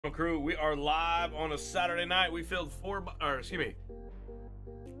Crew, we are live on a Saturday night. We filled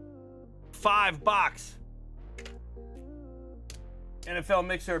 5 box NFL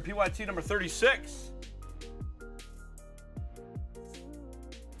Mixer PYT number 36.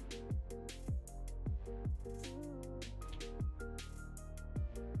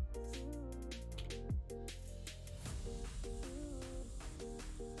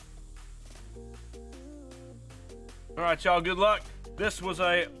 All right, y'all, good luck. This was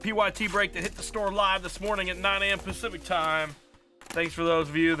a PYT break that hit the store live this morning at 9 a.m. Pacific time. Thanks for those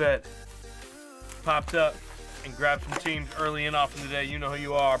of you that popped up and grabbed some teams early and often today. You know who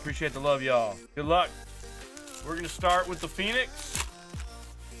you are. Appreciate the love, y'all. Good luck. We're going to start with the Phoenix.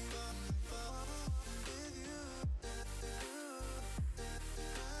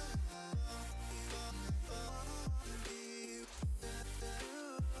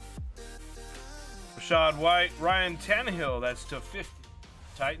 Rashad White, Ryan Tannehill, that's to 50.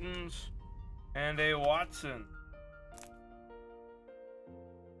 Titans, and a Watson.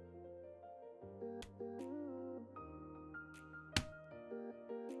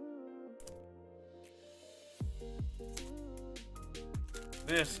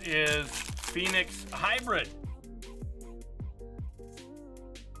 This is Phoenix Hybrid.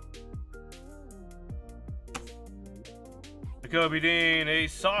 Jacoby Dean, a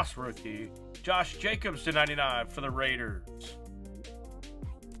Sauce rookie. Josh Jacobs to 99 for the Raiders.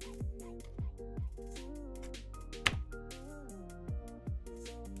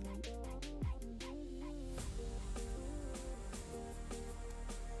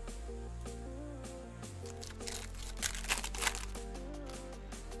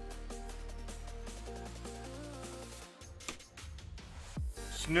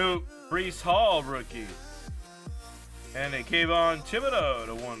 Snoop, Breece Hall rookie. And a Kayvon Thibodeau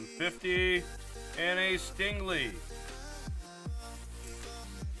to 150. And a Stingley.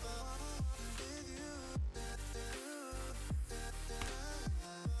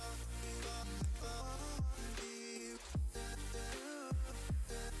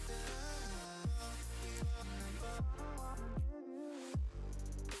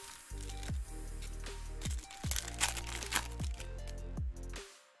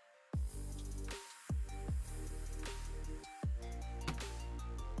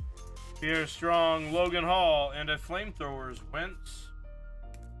 Pierre Strong, Logan Hall, and a Flamethrowers Wentz.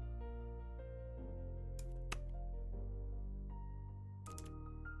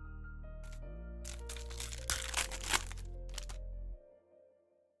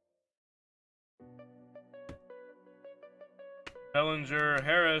 Bellinger,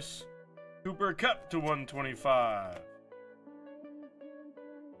 Harris, Cooper Kupp to 125.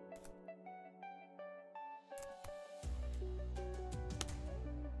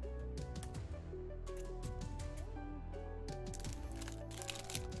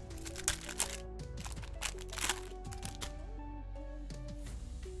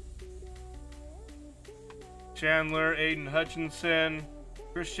 Chandler, Aiden Hutchinson,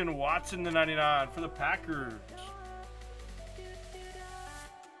 Christian Watson to 99 for the Packers.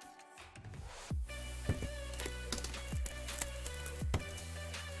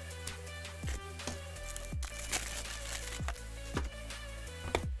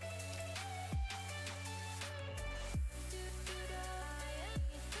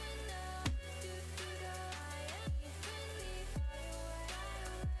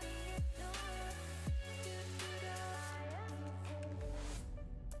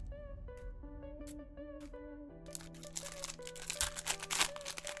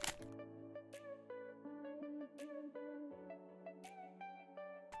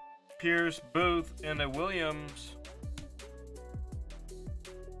 Pierce, Booth, and a Williams.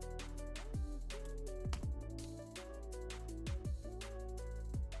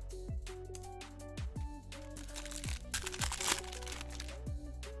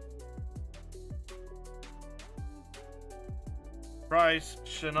 Price,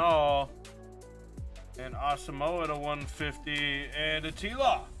 Chanel, and Asamoah to 150, and a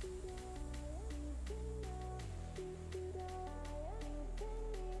T-Law.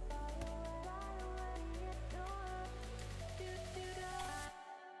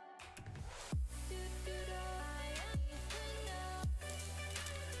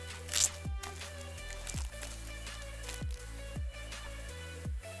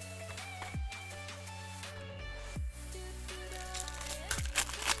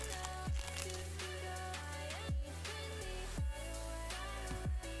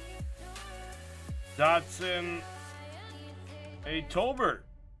 Dotson, a Tolbert.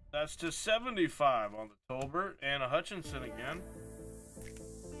 That's to 75 on the Tolbert, and a Hutchinson again.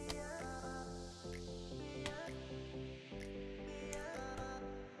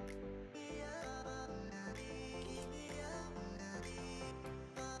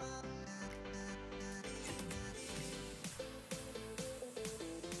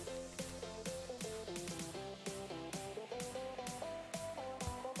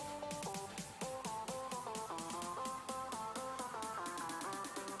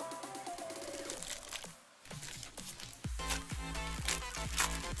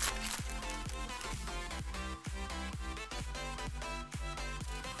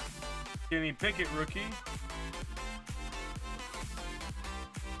 Kenny Pickett rookie.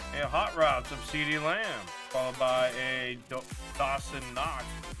 A Hot Routes of CeeDee Lamb, followed by a Dawson Knox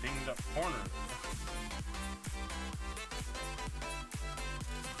dinged up corner.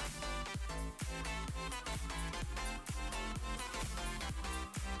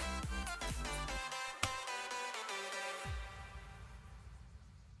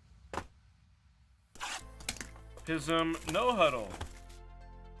 Pism No Huddle.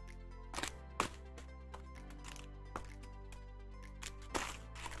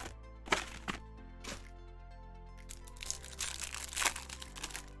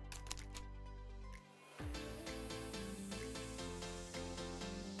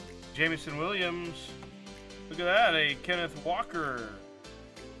 Jameson Williams. Look at that, a Kenneth Walker.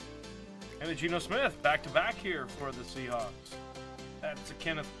 And a Geno Smith back to back here for the Seahawks. That's a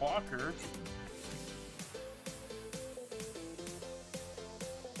Kenneth Walker.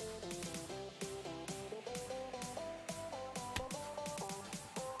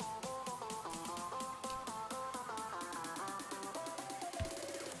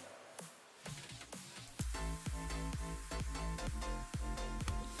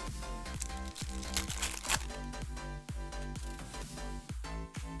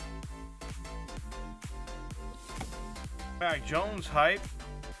 Mac Jones hype.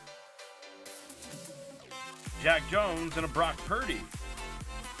 Jack Jones and a Brock Purdy.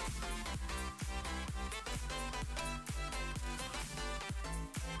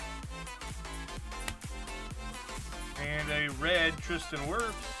 And a red Tristan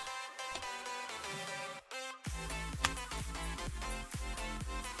Wirfs.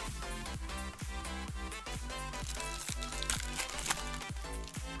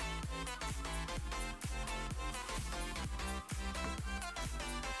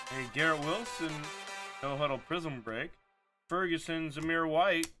 Garrett Wilson, No Huddle Prism Break. Ferguson, Zamir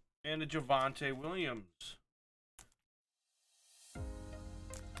White, and a Javonte Williams.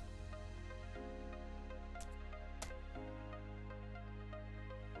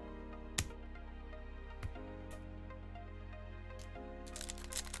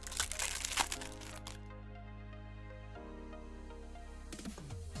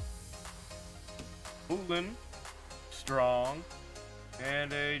 Poulin, Strong,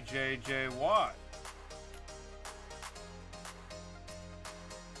 and a J.J. Watt.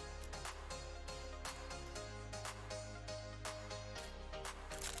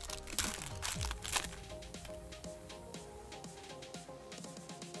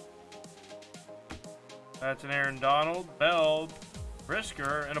 That's an Aaron Donald, Bell,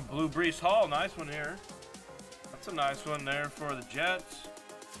 Brisker, and a blue Breece Hall. Nice one here. That's a nice one there for the Jets.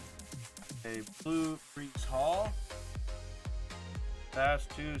 A blue Breece Hall. That's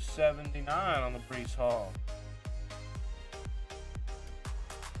 $279 on the Breece Hall.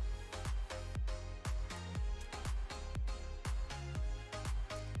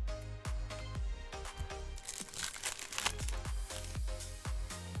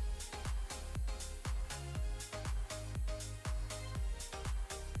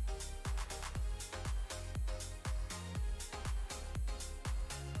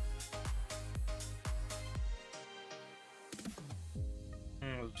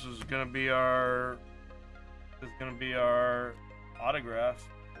 This is gonna be our autograph.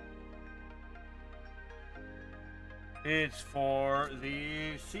 It's for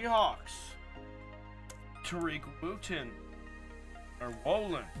the Seahawks. Tariq Wooten or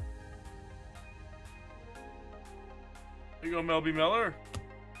Wolin. There you go, Melby Miller.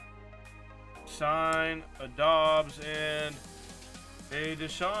 Sign a Dobbs and a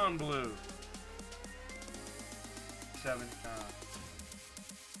Deshaun Blue. 7 times.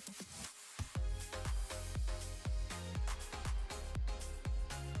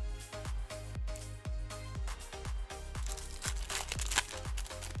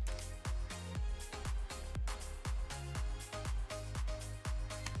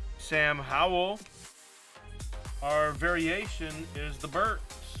 Sam Howell. Our variation is the Burks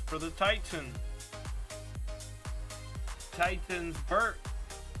for the Titans. Titans Burks.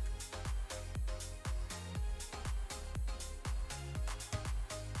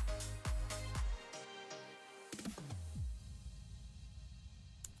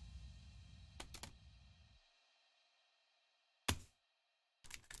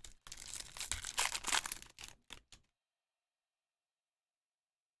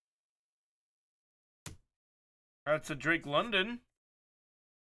 That's a Drake London.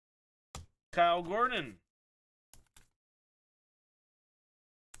 Kyle Gordon.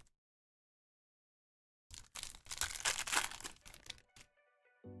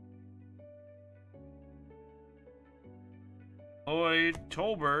 Lloyd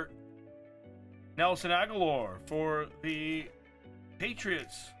Tolbert Nelson Aguilar for the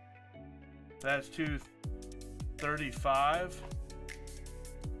Patriots. That's 235.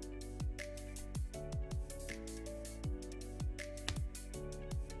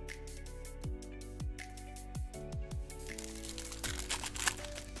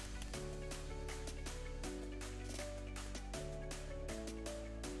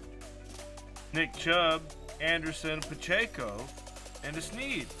 Nick Chubb, Anderson, Pacheco, and a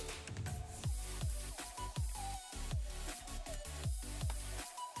Snead.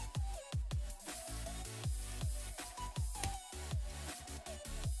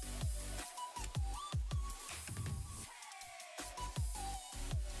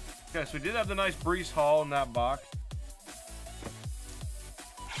 Okay, so we did have the nice Breece Hall in that box.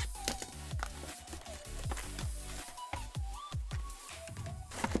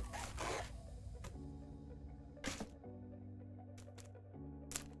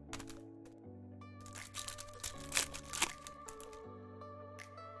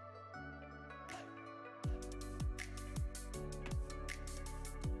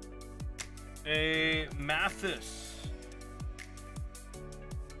 A Mathis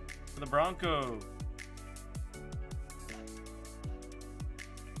for the Broncos.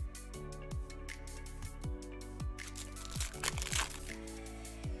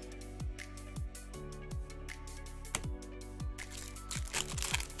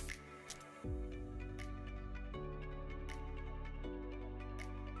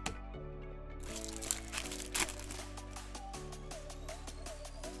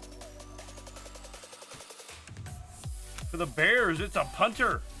 For the Bears, it's a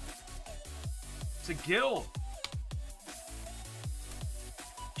punter. It's a Gill.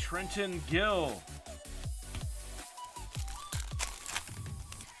 Trenton Gill.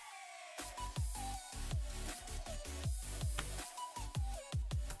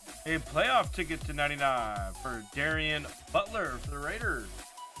 A playoff ticket to 99 for Darian Butler for the Raiders.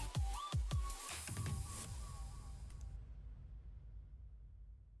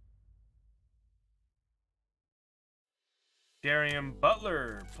 Darian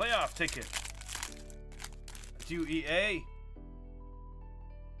Butler, playoff ticket. That's UEA.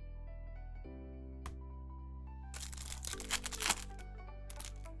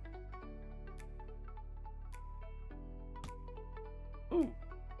 Ooh,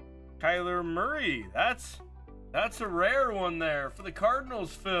 Kyler Murray. That's a rare one there for the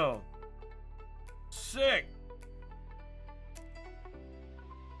Cardinals, Phil. Sick.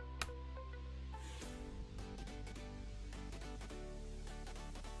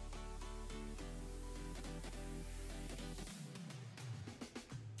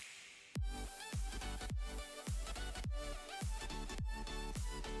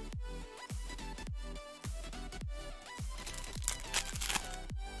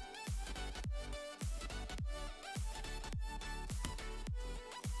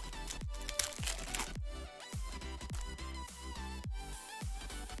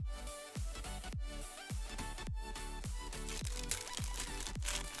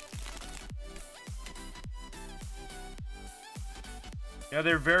 Yeah,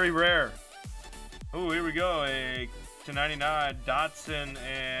 they're very rare. Oh, here we go. A /99 Dotson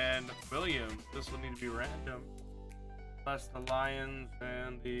and Williams. This will need to be random. Unless the Lions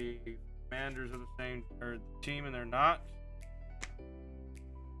and the Commanders are the same team, and they're not.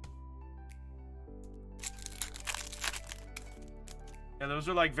 Yeah, those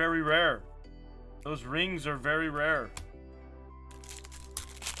are like very rare. Those rings are very rare.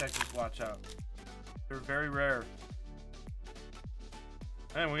 Texas, watch out. They're very rare.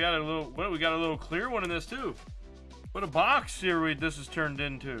 Man, we got a little. What? We got a little clear one in this too. What a box here this has turned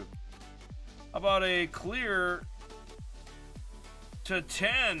into. How about a clear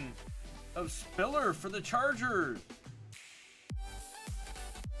 /10 of Spiller for the Chargers?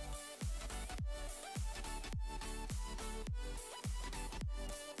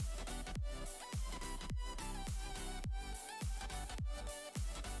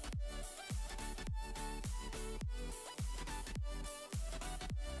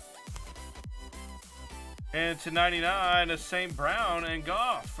 And /99 of St. Brown and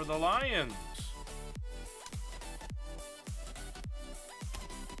Goff for the Lions.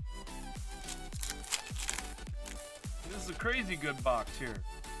 This is a crazy good box here.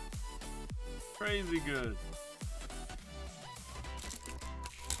 Crazy good.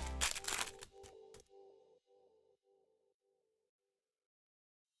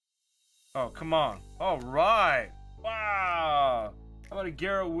 Oh, come on. All right. Wow. How about a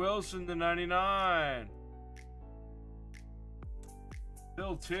Garrett Wilson /99?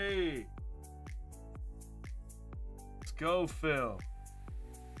 Phil T. Let's go, Phil.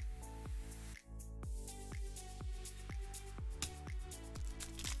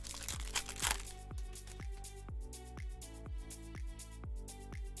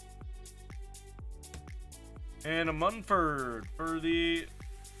 And a Munford for the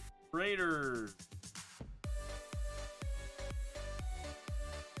Raiders.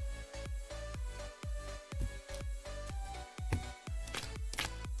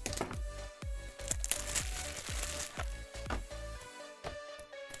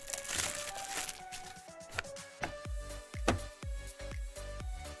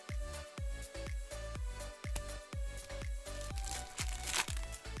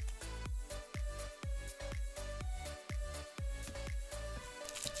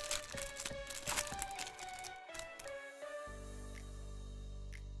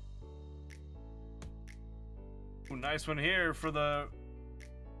 Ooh, nice one here for the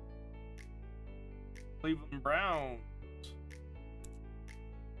Cleveland Browns.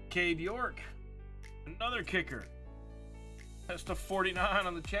 Cade York, another kicker. That's the 49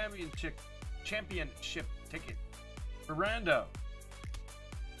 on the championship ticket for Rando.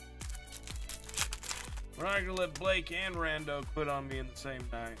 We're not gonna let Blake and Rando quit on me in the same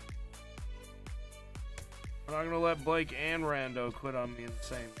night. We're not gonna let Blake and Rando quit on me in the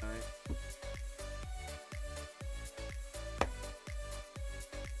same night.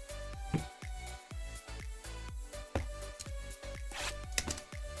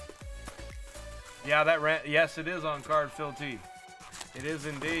 Yeah, yes, it is on card, Phil T. It is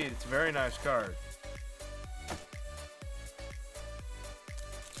indeed. It's a very nice card.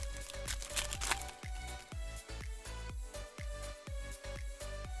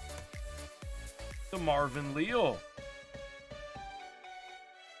 The Marvin Leal.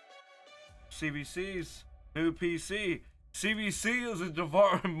 CBC's new PC. CBC is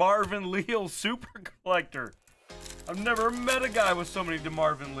a Marvin Leal super collector. I've never met a guy with so many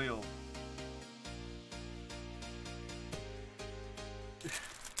DeMarvin Leal.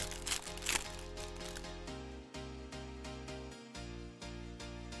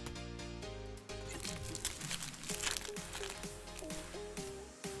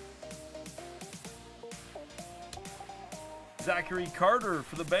 Zachary Carter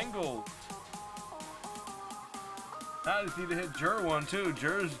for the Bengals. I just need to hit Jur one too.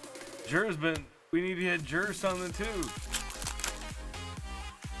 Jur's been. We need to hit Jur something too.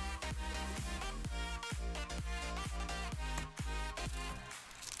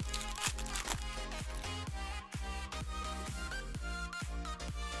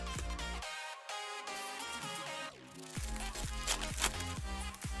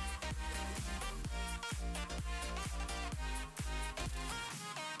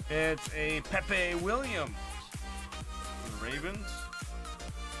 It's a Pepe Williams for the Ravens.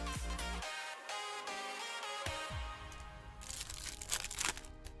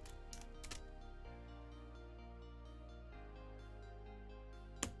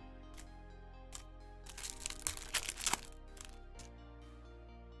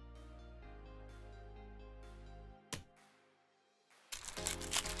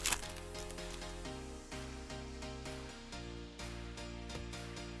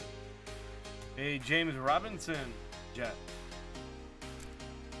 A James Robinson jet.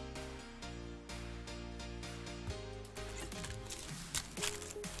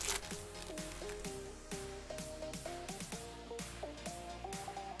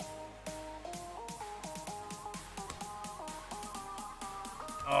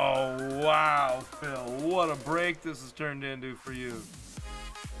 Oh, wow, Phil. What a break this has turned into for you.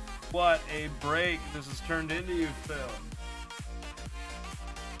 What a break this has turned into you, Phil.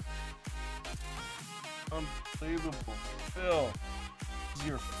 Unbelievable. Phil, this is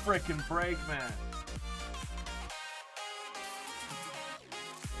your frickin' break, man.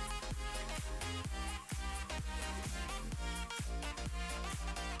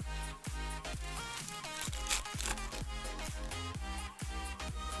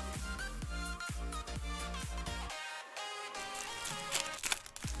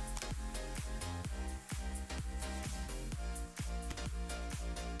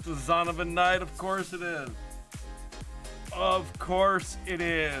 It's a Zonovan night, of course it is. Of course it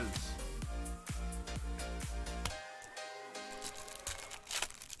is.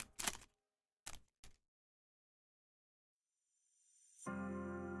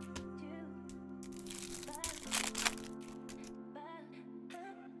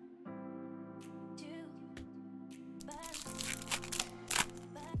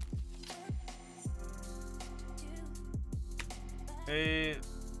 A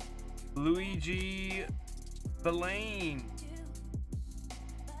Luigi Belaine.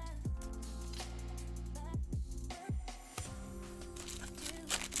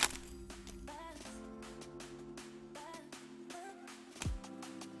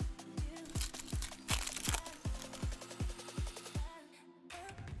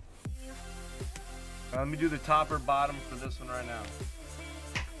 Let me do the top or bottom for this one right now.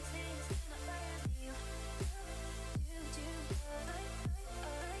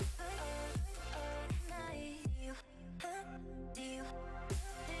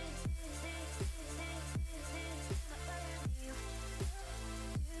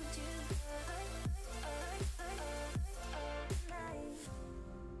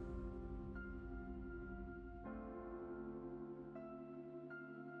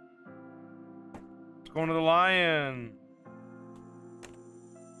 Going to the Lion.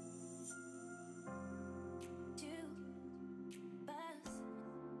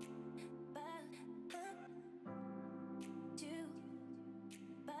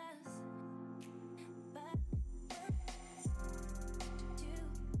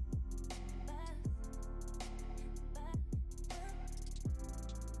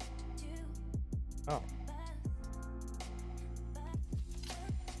 Oh.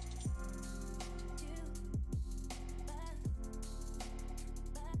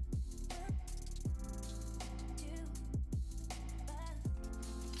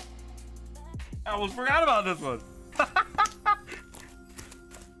 I almost forgot about this one.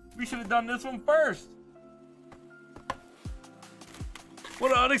 We should have done this one first.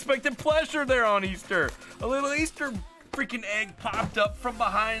 What an unexpected pleasure there on Easter. A little Easter freaking egg popped up from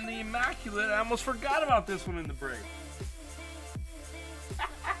behind the Immaculate. I almost forgot about this one in the break.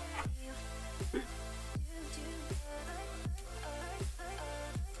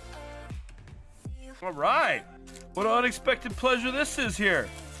 All right. What an unexpected pleasure this is here.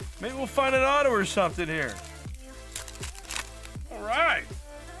 Maybe we'll find an auto or something here. All right.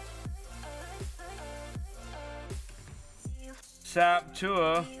 Sap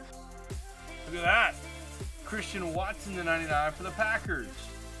Tua. Look at that. Christian Watson to 99 for the Packers.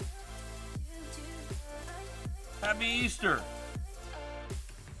 Happy Easter.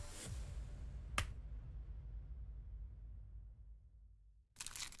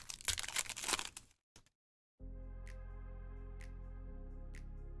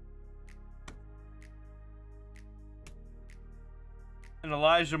 And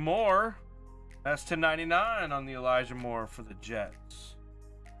Elijah Moore. That's to 99 on the Elijah Moore for the Jets.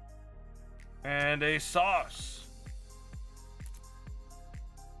 And a Sauce.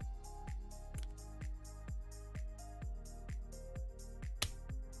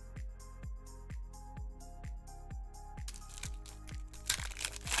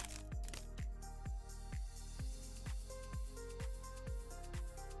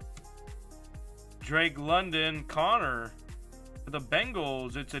 Drake London, Connor. For the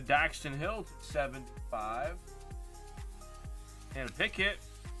Bengals, it's a Daxton Hill to 75. And a Pickett.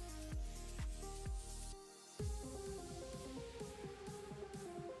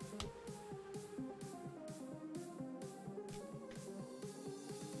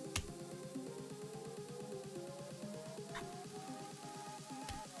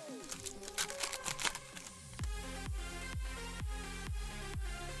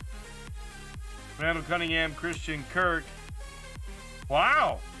 Randall Cunningham, Christian Kirk.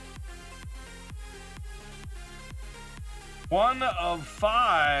 Wow. 1 of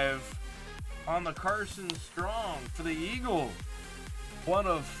 5 on the Carson Strong for the Eagles. 1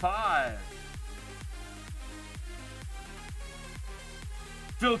 of 5.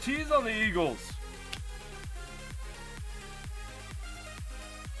 Phil T's on the Eagles.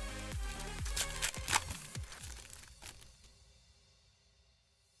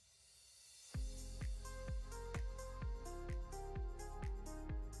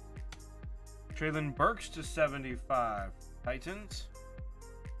 Traylon Burks to 75. Titans.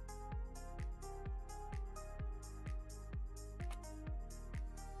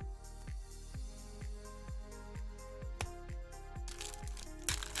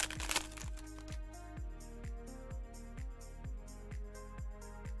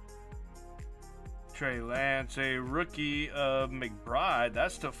 Trey Lance, a rookie of McBride.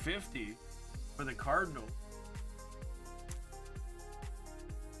 That's to 50 for the Cardinals.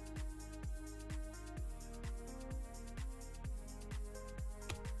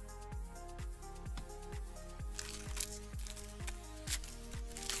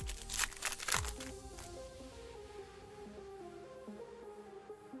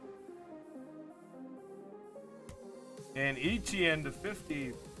 And ETN to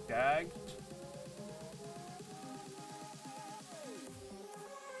 50, Jags.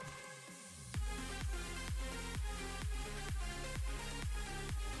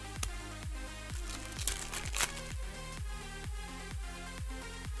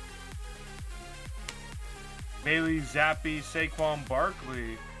 Bailey Zappi, Saquon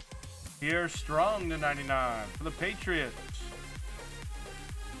Barkley. Here Strong to 99 for the Patriots.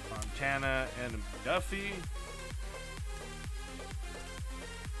 Montana and Duffy.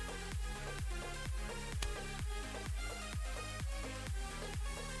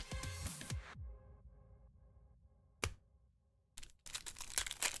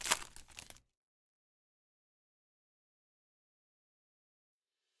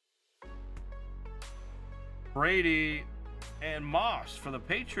 Brady and Moss for the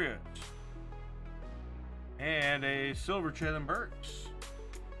Patriots. And a silver Traylon Burks.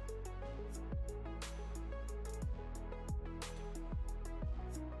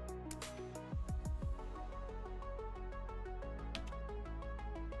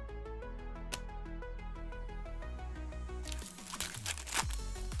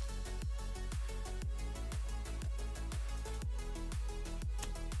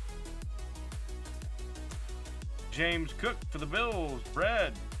 James Cook for the Bills.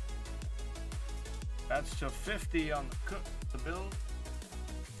 Red. That's to 50 on the Cook for the Bills.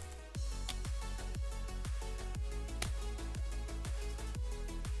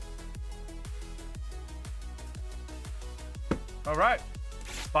 All right.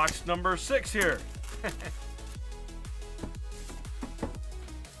 Box number 6 here.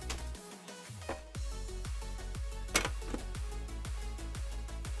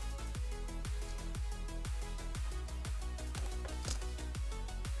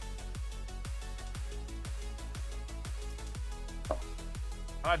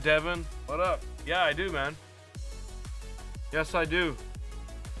 Hi, Devin. What up? Yeah, I do, man. Yes, I do.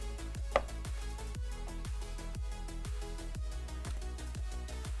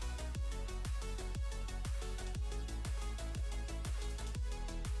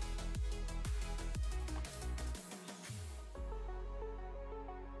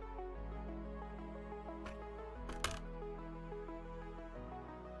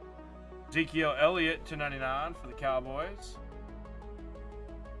 Ezekiel Elliott to 99 for the Cowboys.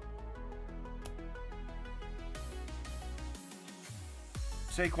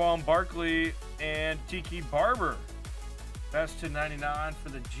 Saquon Barkley and Tiki Barber. Best to 99 for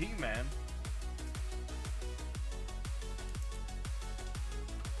the G-Men.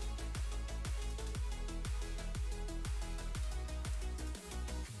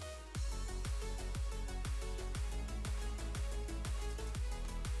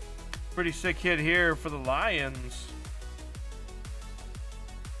 Pretty sick hit here for the Lions.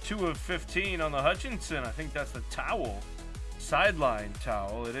 2 of 15 on the Hutchinson. I think that's the towel. Sideline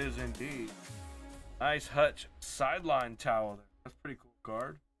towel. It is indeed. Nice Hutch sideline towel there. That's a pretty cool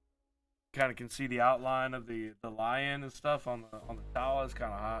card. Kind of can see the outline of the lion and stuff on the towel. It's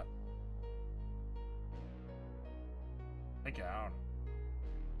kind of hot. Take it out.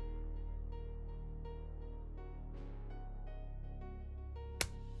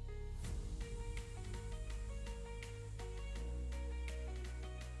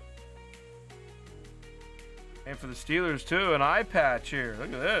 And for the Steelers, too, an eye patch here.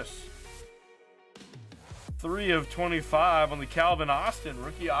 Look at this. 3 of 25 on the Calvin Austin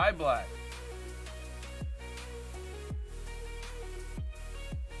rookie eye black.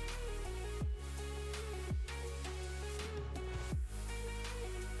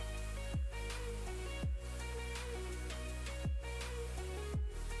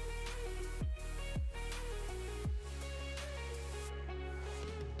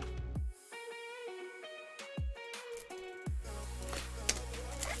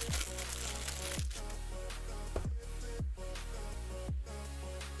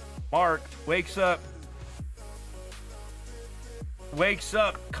 Mark wakes up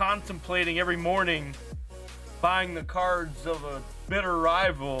contemplating every morning buying the cards of a bitter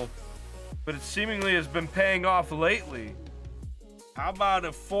rival, but it seemingly has been paying off lately. How about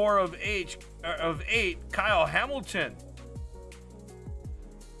a 4 of 8 Kyle Hamilton?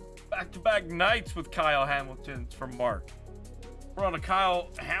 Back-to-back nights with Kyle Hamiltons from Mark. We're on a Kyle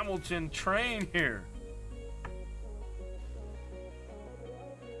Hamilton train here.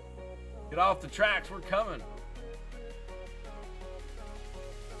 Get off the tracks, we're coming.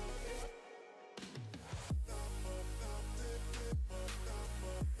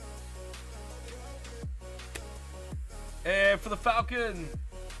 And for the Falcon,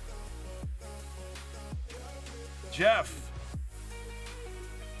 Jeff.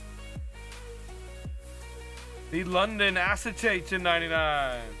 The London Acetate to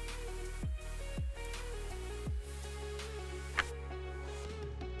 99.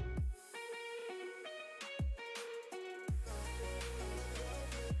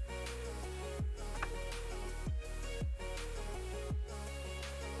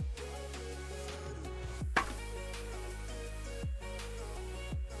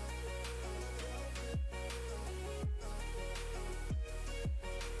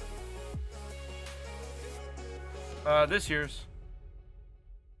 This year's.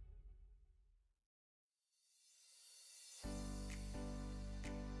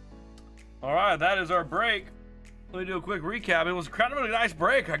 All right, that is our break. Let me do a quick recap. It was kind of a nice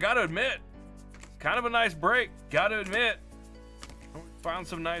break, I gotta admit. Kind of a nice break, gotta admit. Found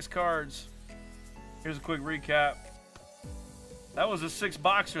some nice cards. Here's a quick recap. That was a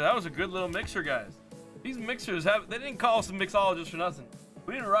 6-boxer. That was a good little mixer, guys. These mixers they didn't call us mixologists for nothing.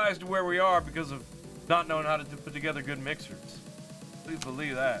 We didn't rise to where we are because of not knowing how to put together good mixers. Please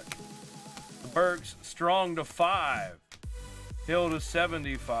believe that. The Burks, Strong to 5. Hill to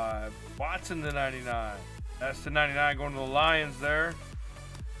 75. Watson to 99. That's to 99 going to the Lions there.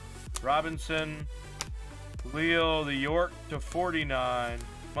 Robinson. Leo the York to 49.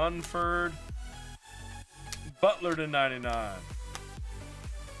 Munford. Butler to 99.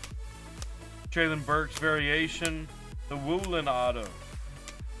 Traylon Burks variation. The Woolen auto.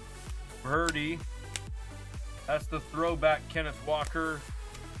 Purdy. That's the throwback Kenneth Walker.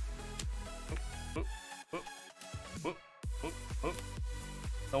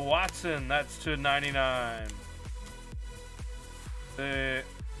 The Watson, that's to 99. The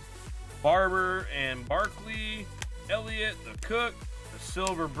Barber and Barkley. Elliott, the Cook. The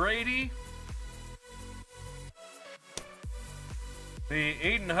Silver Brady. The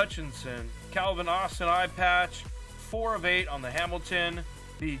Aiden Hutchinson. Calvin Austin eye patch. 4 of 8 on the Hamilton.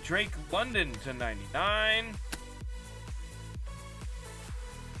 The Drake London to 99.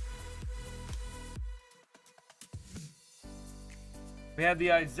 We had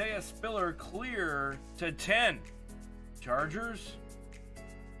the Isaiah Spiller clear to 10. Chargers.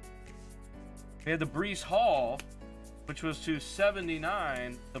 We had the Breece Hall, which was to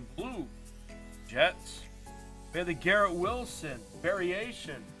 79. The blue Jets. We had the Garrett Wilson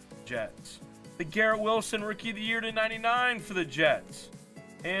variation Jets. The Garrett Wilson Rookie of the Year to 99 for the Jets.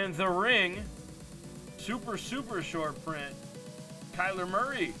 And the ring, super short print, Kyler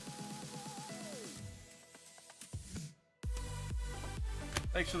Murray.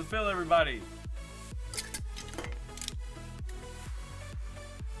 Thanks for the fill, everybody.